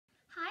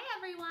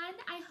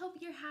I hope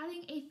you're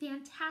having a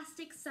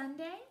fantastic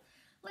Sunday.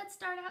 Let's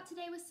start out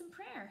today with some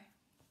prayer.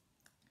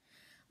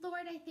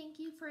 Lord, I thank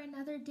you for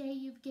another day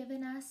you've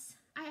given us.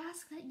 I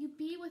ask that you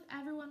be with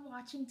everyone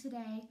watching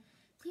today.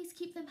 Please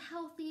keep them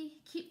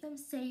healthy, keep them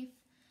safe,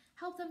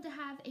 help them to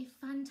have a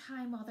fun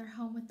time while they're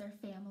home with their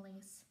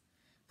families.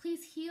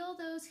 Please heal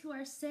those who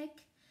are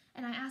sick,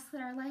 and I ask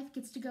that our life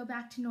gets to go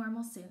back to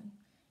normal soon.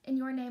 In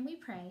your name we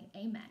pray,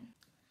 amen.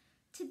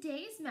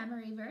 Today's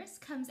memory verse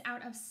comes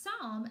out of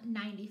Psalm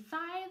 95,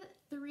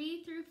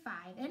 3 through 5,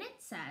 and it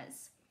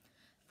says,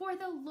 "For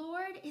the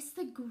Lord is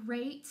the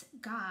great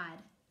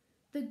God,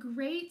 the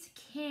great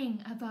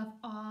King above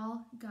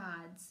all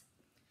gods.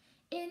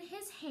 In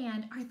his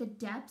hand are the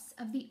depths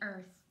of the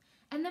earth,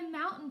 and the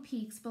mountain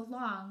peaks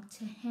belong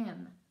to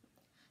him.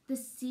 The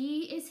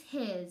sea is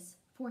his,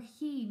 for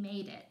he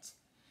made it,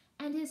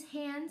 and his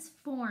hands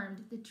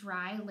formed the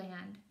dry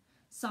land."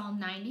 Psalm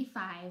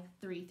 95,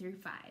 3 through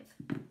 5.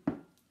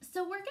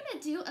 So we're going to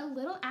do a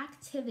little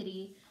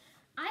activity.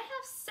 I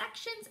have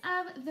sections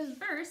of the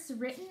verse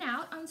written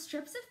out on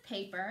strips of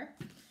paper,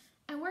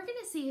 and we're going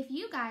to see if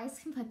you guys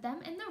can put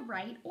them in the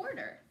right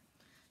order.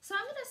 So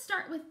I'm going to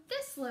start with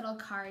this little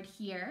card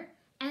here,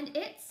 and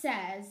it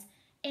says,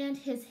 "And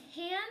his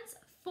hands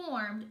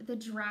formed the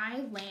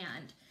dry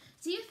land."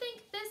 Do you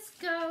think this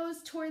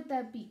goes toward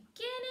the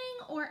beginning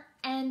or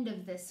end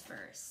of this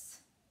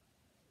verse?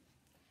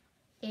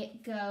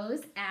 It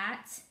goes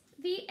at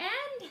the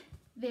end.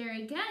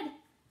 Very good.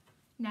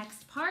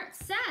 Next part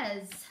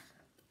says,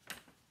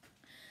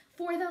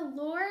 "For the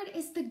Lord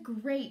is the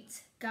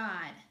great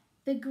God,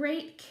 the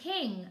great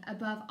King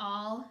above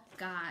all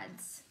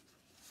gods."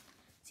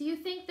 Do you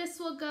think this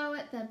will go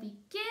at the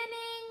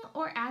beginning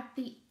or at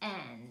the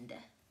end?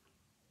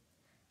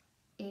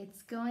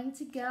 It's going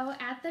to go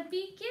at the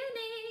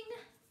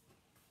beginning.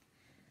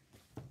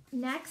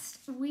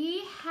 Next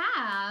we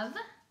have,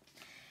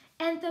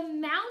 "And the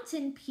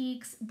mountain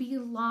peaks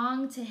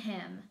belong to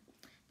him.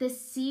 The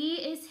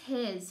sea is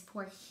his,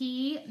 for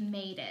he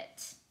made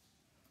it."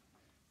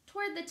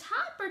 Toward the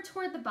top or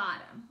toward the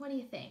bottom? What do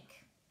you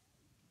think?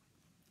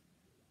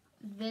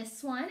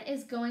 This one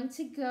is going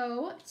to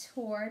go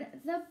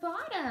toward the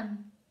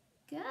bottom.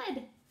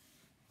 Good.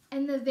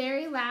 And the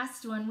very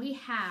last one we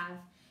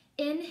have,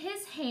 "In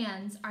his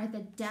hands are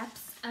the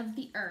depths of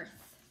the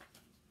earth."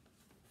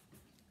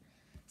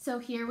 So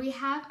here we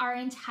have our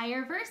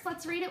entire verse.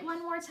 Let's read it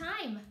one more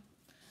time.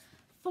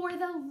 "For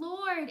the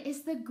Lord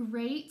is the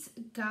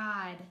great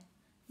God,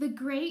 the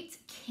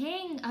great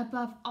King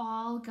above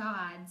all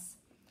gods.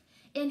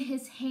 In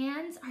his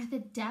hands are the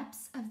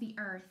depths of the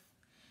earth,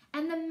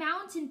 and the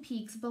mountain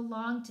peaks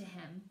belong to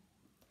him.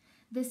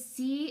 The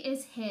sea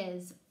is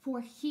his,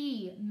 for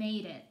he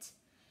made it,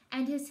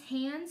 and his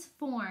hands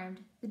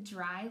formed the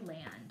dry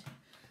land."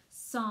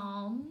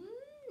 Psalm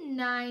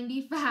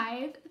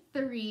 95,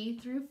 3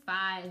 through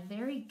 5.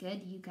 Very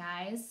good, you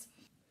guys.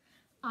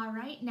 All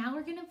right, now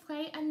we're gonna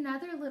play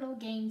another little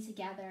game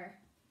together.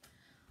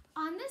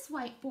 On this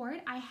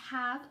whiteboard, I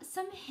have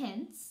some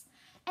hints,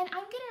 and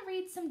I'm gonna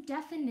read some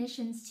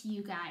definitions to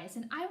you guys,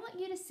 and I want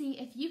you to see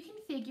if you can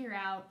figure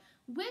out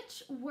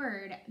which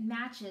word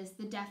matches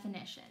the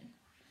definition.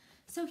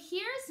 So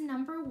here's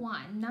number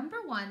one.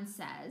 Number one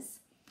says,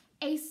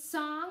 "A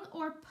song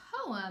or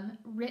poem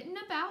written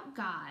about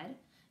God,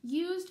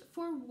 used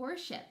for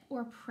worship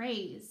or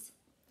praise."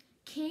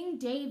 King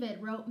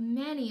David wrote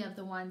many of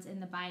the ones in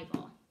the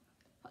Bible.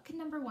 What could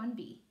number one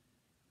be?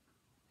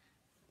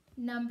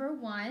 Number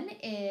one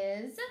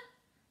is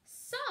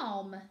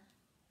psalm.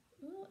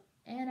 Ooh,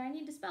 and I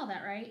need to spell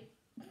that right.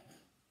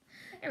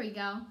 There we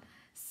go.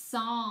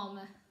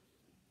 Psalm.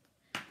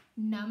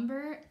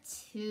 Number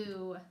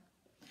two,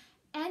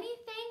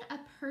 anything a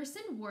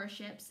person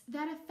worships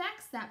that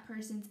affects that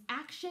person's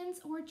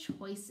actions or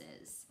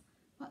choices.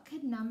 What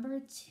could number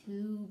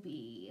two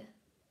be?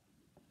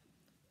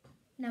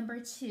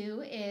 Number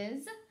two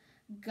is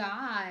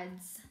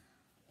gods.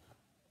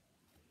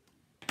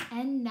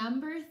 And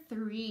number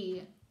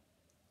three,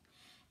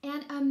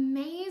 an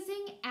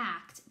amazing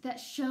act that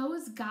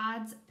shows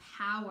God's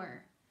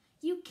power.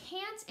 You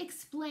can't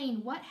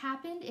explain what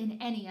happened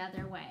in any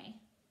other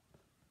way.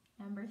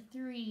 Number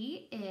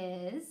three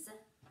is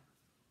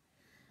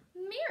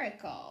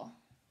miracle.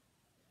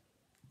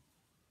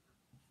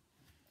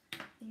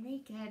 Very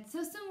good.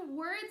 So some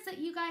words that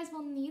you guys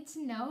will need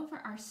to know for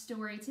our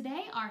story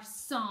today are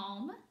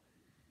psalm,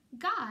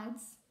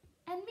 gods,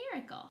 and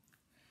miracle.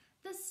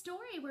 The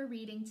story we're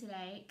reading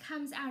today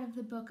comes out of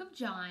the book of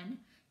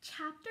John,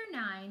 chapter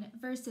 9,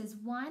 verses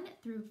 1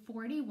 through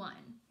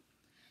 41.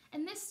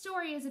 And this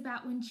story is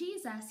about when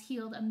Jesus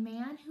healed a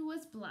man who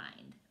was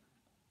blind.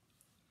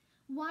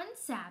 One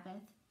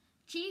Sabbath,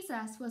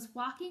 Jesus was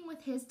walking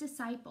with his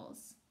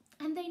disciples,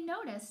 and they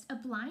noticed a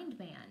blind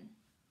man.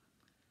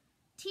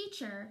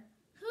 "Teacher,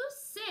 whose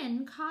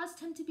sin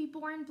caused him to be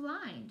born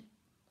blind?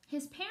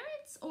 His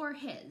parents or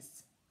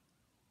his?"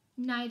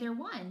 "Neither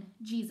one,"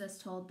 Jesus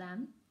told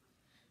them.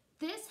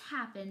 "This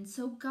happened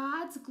so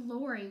God's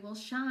glory will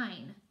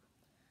shine.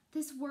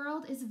 This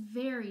world is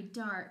very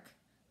dark,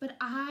 but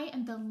I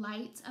am the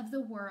light of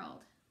the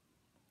world."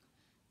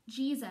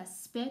 Jesus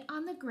spit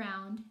on the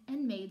ground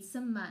and made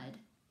some mud.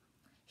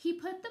 He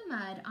put the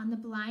mud on the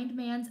blind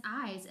man's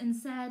eyes and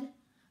said,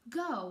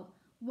 "Go,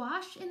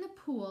 wash in the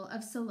pool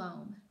of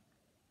Siloam."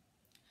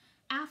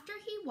 After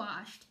he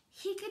washed,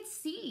 he could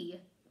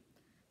see.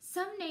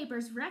 Some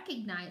neighbors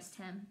recognized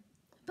him,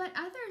 but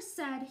others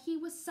said he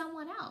was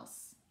someone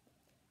else.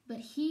 But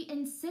he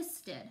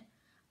insisted,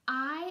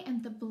 "I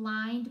am the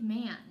blind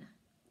man."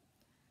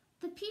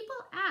 The people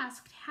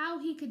asked how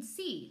he could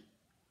see.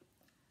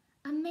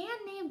 "A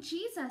man named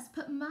Jesus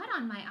put mud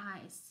on my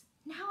eyes.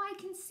 Now I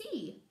can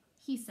see,"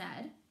 he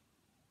said.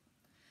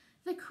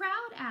 The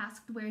crowd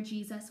asked where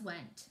Jesus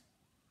went.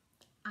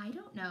 "I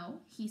don't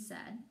know," he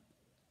said.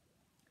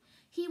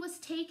 He was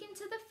taken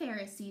to the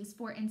Pharisees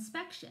for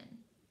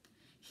inspection.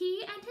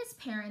 He and his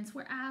parents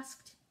were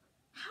asked,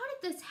 "How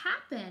did this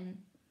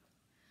happen?"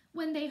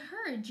 When they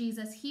heard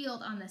Jesus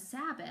healed on the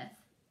Sabbath,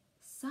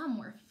 some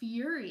were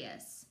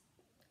furious.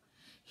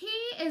 "He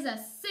is a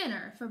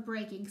sinner for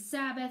breaking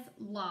Sabbath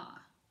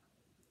law."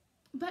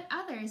 But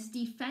others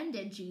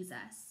defended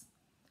Jesus.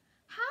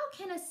 "How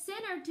can a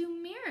sinner do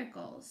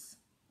miracles?"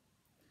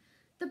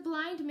 The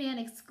blind man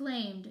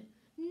exclaimed,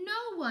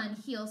 "No one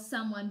heals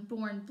someone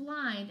born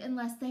blind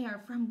unless they are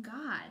from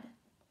God."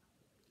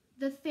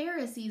 The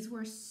Pharisees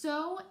were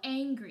so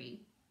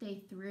angry, they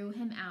threw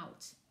him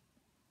out.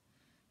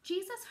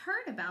 Jesus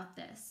heard about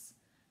this,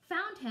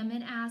 found him,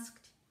 and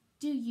asked,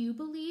 "Do you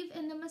believe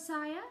in the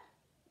Messiah?"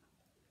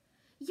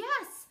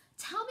 "Yes,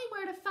 tell me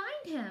where to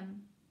find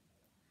him."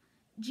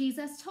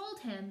 Jesus told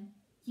him,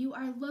 "You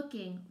are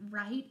looking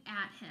right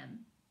at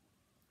him."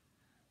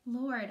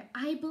 "Lord,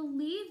 I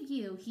believe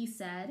you," he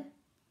said.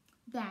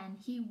 Then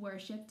he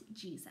worshiped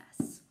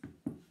Jesus.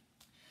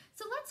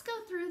 So let's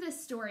go through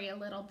this story a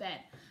little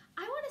bit.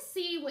 I want to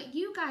see what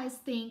you guys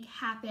think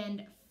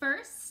happened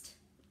first,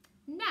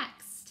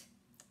 next,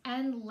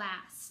 and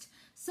last.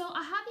 So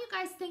I'll have you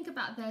guys think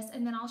about this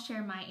and then I'll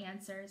share my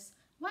answers.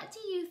 What do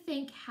you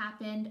think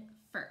happened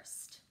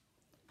first?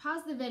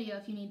 Pause the video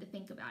if you need to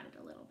think about it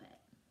a little bit.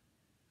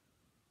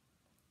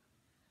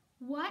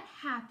 What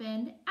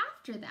happened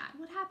after that?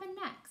 What happened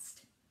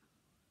next?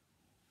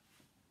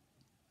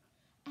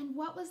 And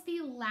what was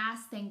the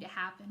last thing to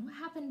happen? What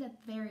happened at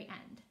the very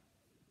end?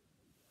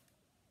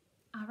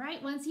 All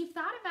right, once you've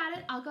thought about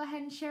it, I'll go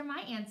ahead and share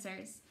my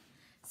answers.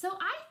 So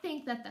I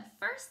think that the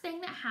first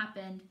thing that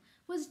happened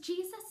was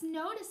Jesus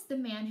noticed the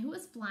man who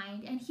was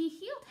blind and he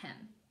healed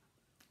him.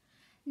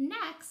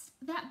 Next,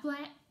 that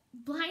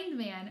blind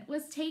man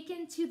was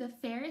taken to the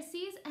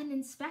Pharisees and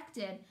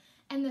inspected,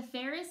 and the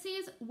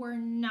Pharisees were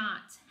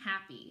not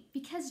happy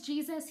because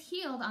Jesus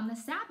healed on the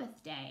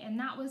Sabbath day, and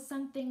that was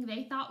something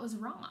they thought was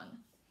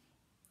wrong.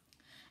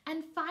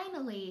 And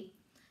finally,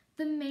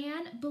 the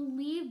man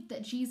believed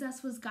that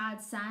Jesus was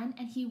God's son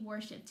and he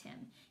worshiped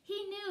him.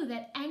 He knew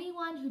that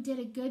anyone who did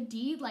a good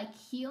deed like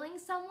healing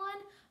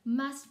someone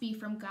must be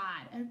from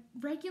God. A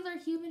regular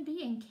human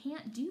being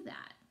can't do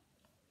that.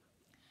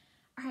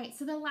 All right,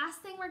 so the last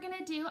thing we're going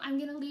to do, I'm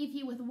going to leave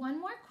you with one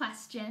more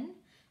question,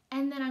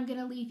 and then I'm going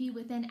to leave you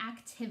with an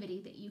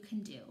activity that you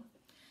can do.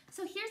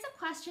 So here's a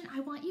question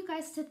I want you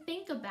guys to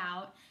think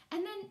about,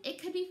 and then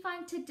it could be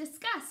fun to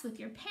discuss with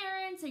your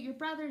parents or your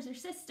brothers or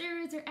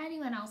sisters or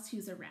anyone else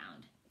who's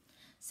around.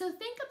 So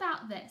think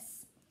about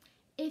this.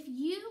 If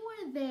you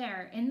were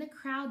there in the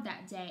crowd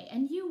that day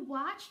and you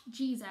watched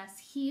Jesus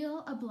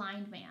heal a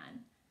blind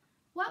man,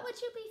 what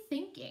would you be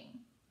thinking?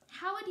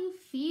 How would you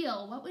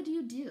feel? What would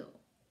you do?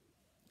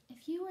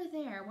 If you were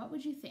there, what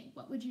would you think?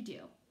 What would you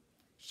do?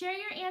 Share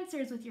your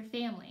answers with your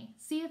family.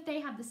 See if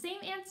they have the same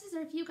answers or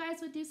if you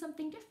guys would do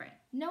something different.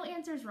 No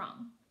answer's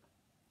wrong.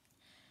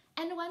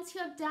 And once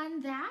you have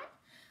done that,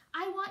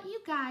 I want you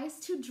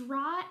guys to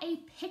draw a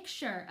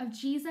picture of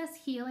Jesus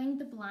healing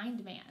the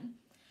blind man.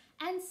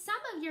 And some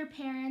of your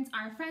parents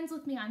are friends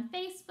with me on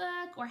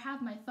Facebook or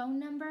have my phone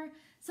number,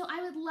 so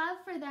I would love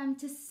for them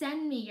to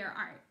send me your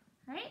art,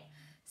 right?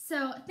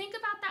 So think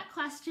about that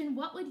question,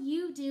 what would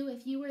you do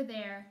if you were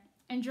there?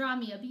 And draw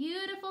me a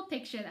beautiful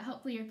picture that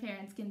hopefully your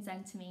parents can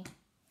send to me.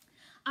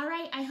 All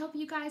right, I hope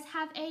you guys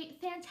have a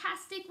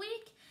fantastic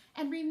week,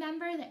 and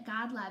remember that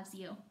God loves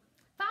you.